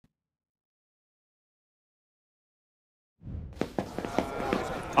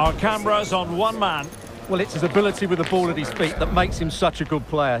Our cameras on one man. Well, it's his ability with the ball at his feet that makes him such a good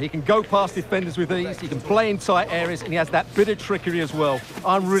player. He can go past defenders with ease, he can play in tight areas, and he has that bit of trickery as well.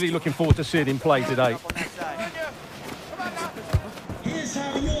 I'm really looking forward to seeing him play today. Here's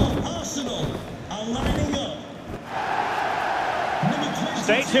how your Arsenal are lining up.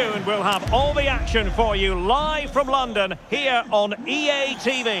 Stay tuned, we'll have all the action for you live from London here on EA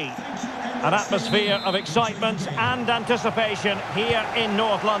TV. An atmosphere of excitement and anticipation here in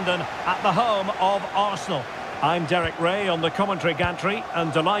North London at the home of Arsenal. I'm Derek Ray on the commentary gantry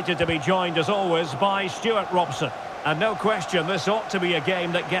and delighted to be joined as always by Stuart Robson. And no question, this ought to be a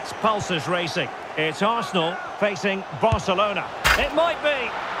game that gets pulses racing. It's Arsenal facing Barcelona. It might be.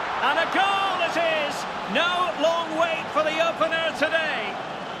 And a goal it is! No long wait for the opener today.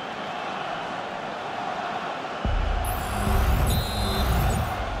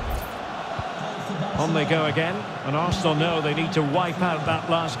 On they go again, and Arsenal know they need to wipe out that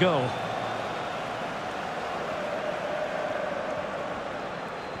last goal.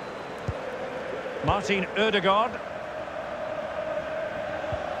 Martin Ødegaard.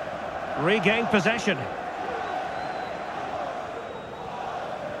 Regained possession.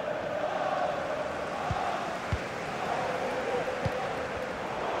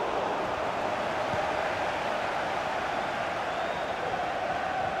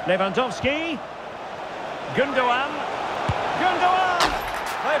 Lewandowski. Gundogan.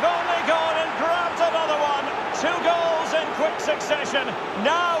 They've only gone and grabbed another one. 2 goals in quick succession.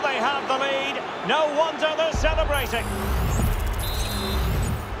 Now they have the lead. No wonder they're celebrating.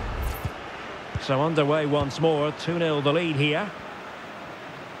 So underway once more. 2-0 the lead here.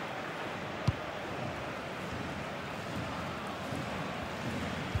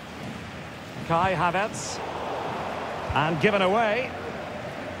 Kai Havertz. And given away.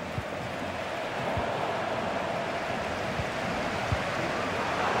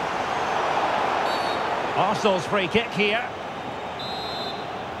 Arsenal's free kick here.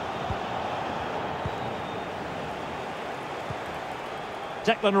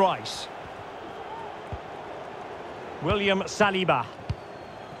 Declan Rice. William Saliba.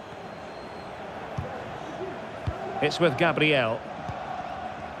 It's with Gabriel.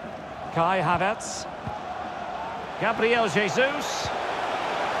 Kai Havertz. Gabriel Jesus.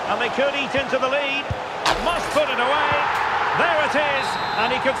 And they could eat into the lead. Must put it away. There it is,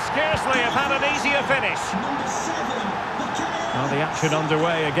 and he could scarcely have had an easier finish. Now the action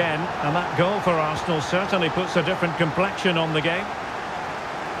underway again, and that goal for Arsenal certainly puts a different complexion on the game.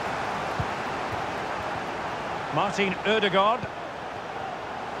 Martin Ødegaard.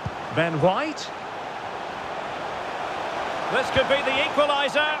 Ben White. This could be the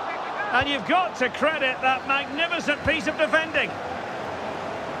equaliser, and you've got to credit that magnificent piece of defending.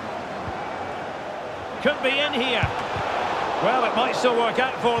 Could be in here. Well, it might still work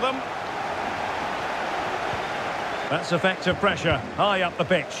out for them. That's effective pressure, high up the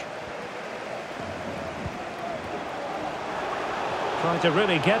pitch. Trying to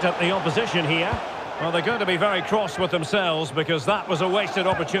really get at the opposition here. Well, they're going to be very cross with themselves because that was a wasted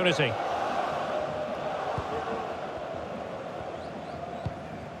opportunity.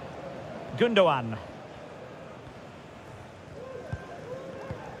 Gundogan.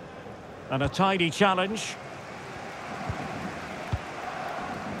 And a tidy challenge.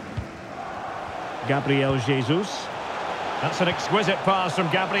 Gabriel Jesus. That's an exquisite pass from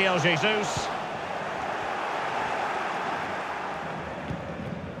Gabriel Jesus.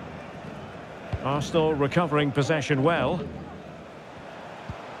 Arsenal recovering possession well.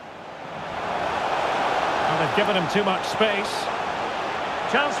 And they've given him too much space.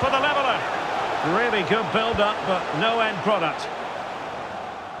 Chance for the leveller. Really good build-up, but no end product.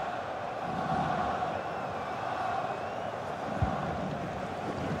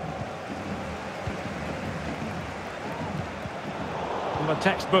 A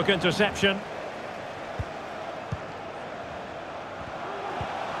textbook interception.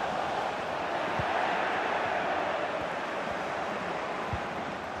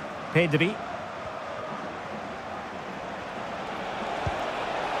 Pedri.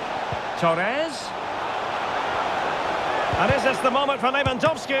 Torres. And is this the moment for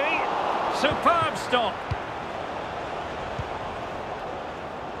Lewandowski? Superb stop.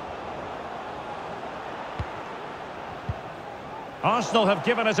 Arsenal have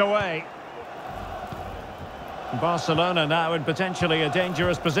given it away. Barcelona now in potentially a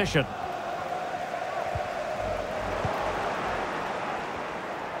dangerous position.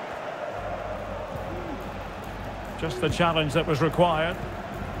 Just the challenge that was required.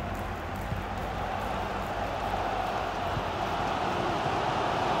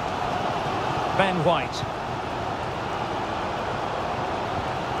 Ben White.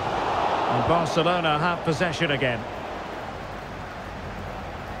 And Barcelona have possession again.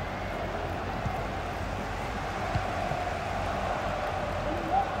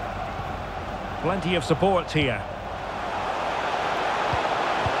 Plenty of support here.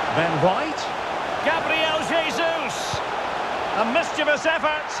 Ben White. Gabriel Jesus. A mischievous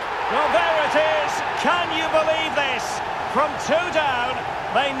effort. Well, there it is. Can you believe this? From 2 down,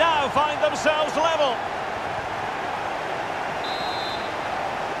 they now find themselves level.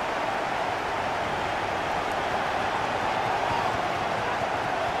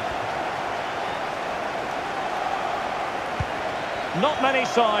 Not many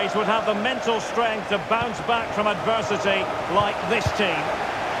sides would have the mental strength to bounce back from adversity like this team.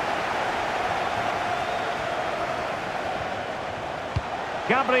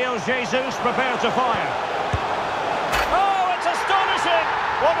 Gabriel Jesus prepared to fire. Oh, it's astonishing!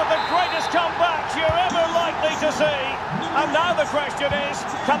 One of the greatest comebacks you're ever likely to see. And now the question is,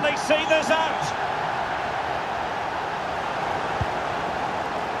 can they see this out?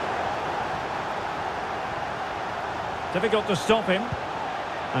 Difficult to stop him.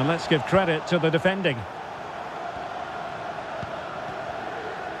 And let's give credit to the defending.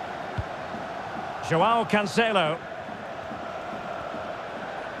 João Cancelo.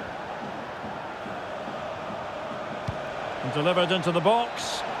 And delivered into the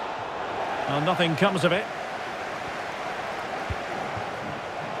box. Well, nothing comes of it.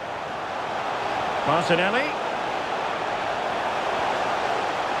 Martinelli.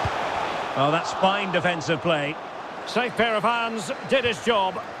 Oh, that's fine defensive play. Safe pair of hands, did his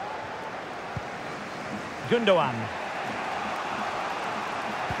job. Gundogan.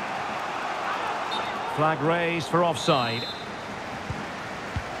 Flag raised for offside.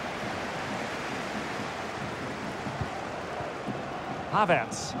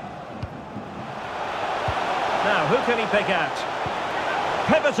 Havertz. Now, who can he pick out?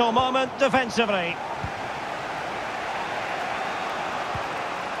 Pivotal moment defensively.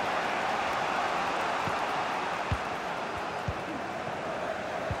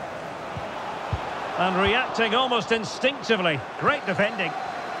 And reacting almost instinctively. Great defending.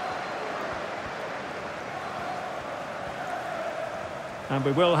 And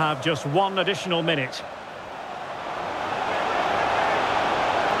we will have just 1 additional minute.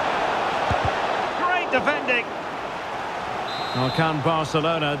 Great defending. Now, can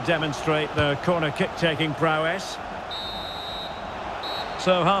Barcelona demonstrate their corner kick-taking prowess?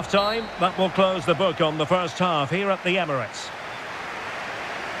 So, half-time, that will close the book on the first half here at the Emirates.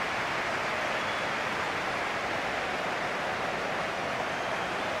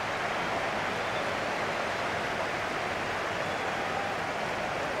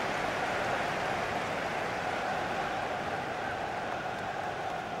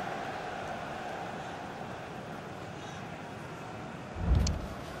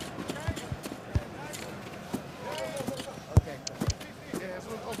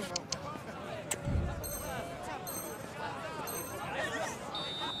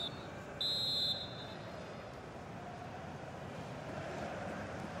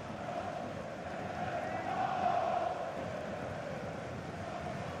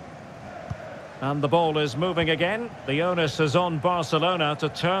 And the ball is moving again. The onus is on Barcelona to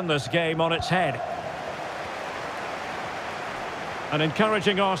turn this game on its head. An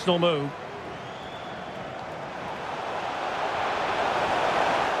encouraging Arsenal move.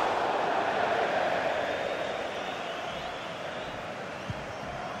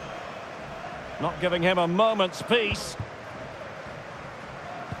 Not giving him a moment's peace.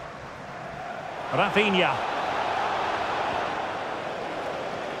 Rafinha.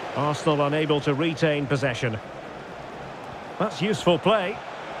 Arsenal unable to retain possession. That's useful play.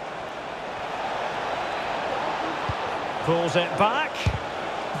 Pulls it back.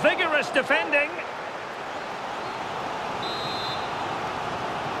 Vigorous defending.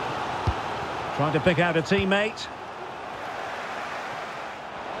 Trying to pick out a teammate.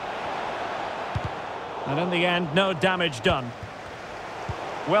 And in the end, no damage done.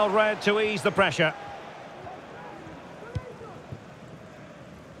 Well read to ease the pressure.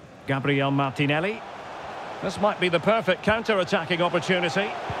 Gabriel Martinelli. This might be the perfect counter-attacking opportunity.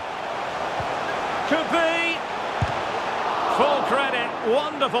 Could be. Full credit.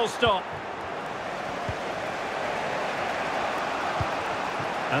 Wonderful stop.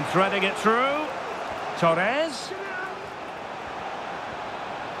 And threading it through. Torres.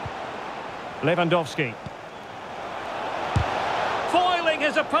 Lewandowski. Foiling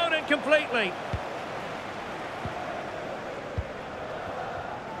his opponent completely.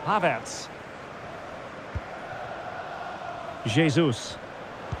 Havertz. Jesus.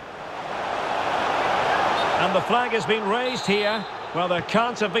 And the flag has been raised here. Well, there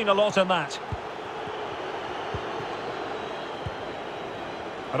can't have been a lot in that.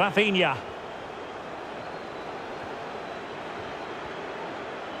 Rafinha.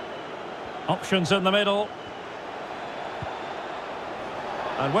 Options in the middle.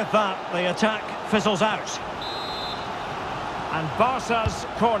 And with that, the attack fizzles out. And Barca's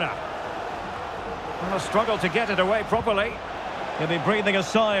corner. Well, a struggle to get it away properly. He'll be breathing a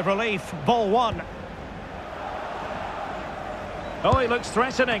sigh of relief. Ball one. Oh, he looks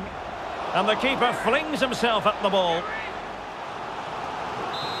threatening. And the keeper flings himself at the ball.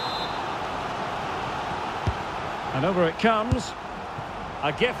 And over it comes.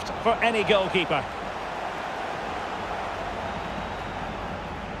 A gift for any goalkeeper.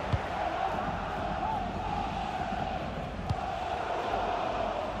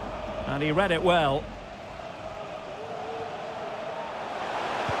 And he read it well.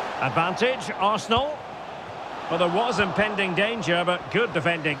 Advantage, Arsenal. Well, there was impending danger, but good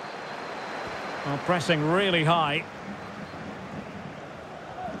defending. Well, pressing really high.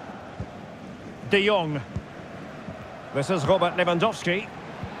 De Jong. This is Robert Lewandowski.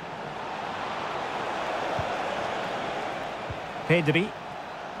 Pedri.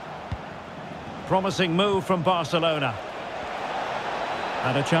 Promising move from Barcelona.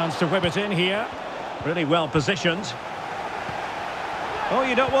 And a chance to whip it in here. Really well positioned. Oh,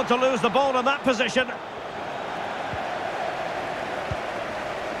 you don't want to lose the ball in that position.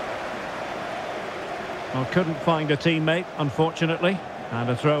 Well, couldn't find a teammate, unfortunately. And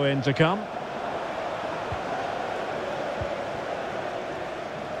a throw-in to come.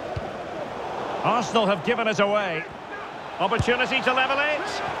 Arsenal have given it away. Opportunity to level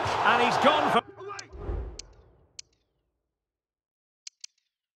it. And he's gone for...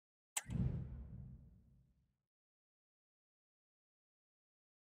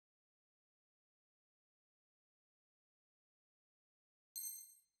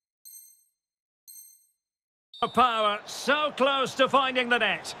 Power, so close to finding the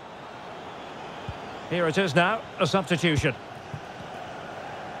net. Here it is now, a substitution.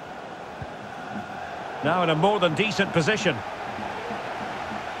 Now in a more than decent position.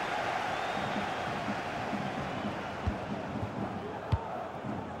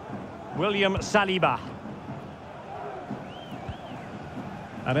 William Saliba.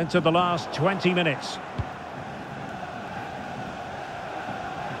 And into the last 20 minutes.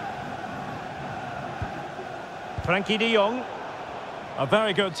 Frankie de Jong. A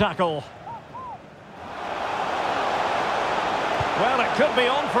very good tackle. Well, it could be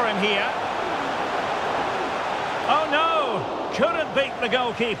on for him here. Oh no! Couldn't beat the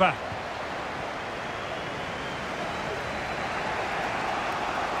goalkeeper.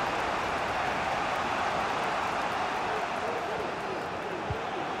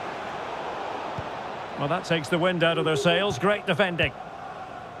 Well, that takes the wind out of their sails. Great defending.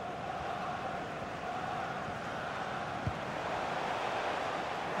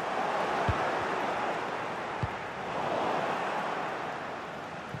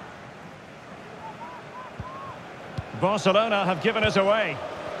 Barcelona have given it away.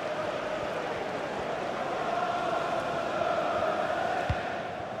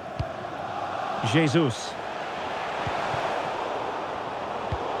 Jesus.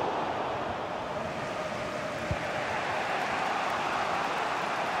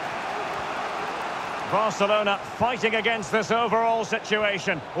 Barcelona fighting against this overall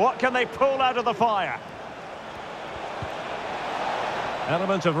situation. What can they pull out of the fire?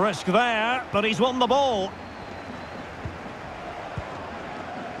 Element of risk there, but he's won the ball.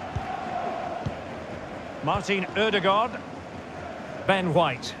 Martin Ødegaard. Ben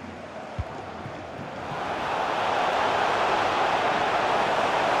White.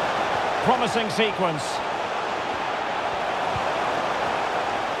 Promising sequence.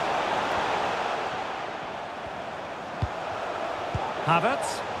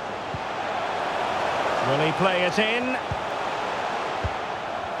 Havertz. Will he play it in?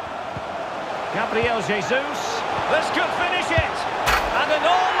 Gabriel Jesus. This could finish it. And in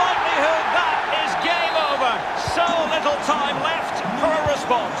all likelihood, that is game over. So little time left for a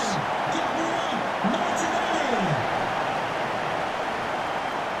response.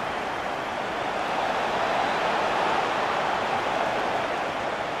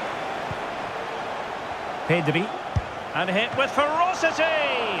 Pedri. And hit with ferocity.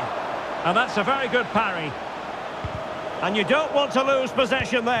 And that's a very good parry. And you don't want to lose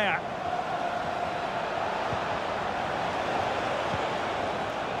possession there.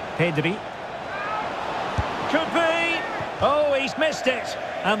 Pedri. Could be. Oh, he's missed it.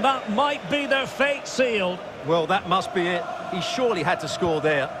 And that might be their fate sealed. Well, that must be it. He surely had to score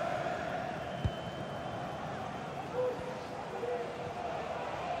there.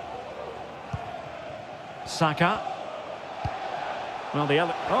 Saka. Well, the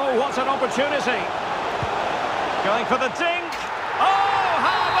other... Oh, what an opportunity! Going for the dink! Oh,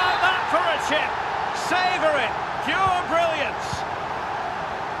 how about that for a chip? Savour it! Pure brilliance!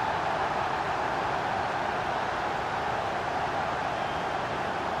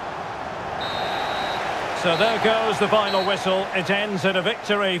 So there goes the final whistle. It ends in a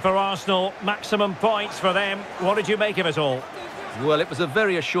victory for Arsenal. Maximum points for them. What did you make of it all? Well, it was a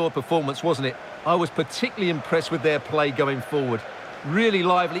very assured performance, wasn't it? I was particularly impressed with their play going forward. Really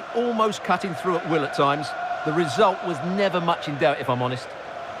lively, almost cutting through at will at times. The result was never much in doubt, if I'm honest.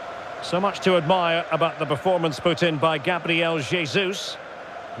 So much to admire about the performance put in by Gabriel Jesus.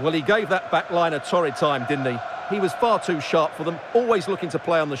 Well, he gave that back line a torrid time, didn't he? He was far too sharp for them, always looking to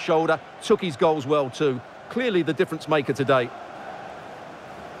play on the shoulder, took his goals well too. Clearly the difference maker today.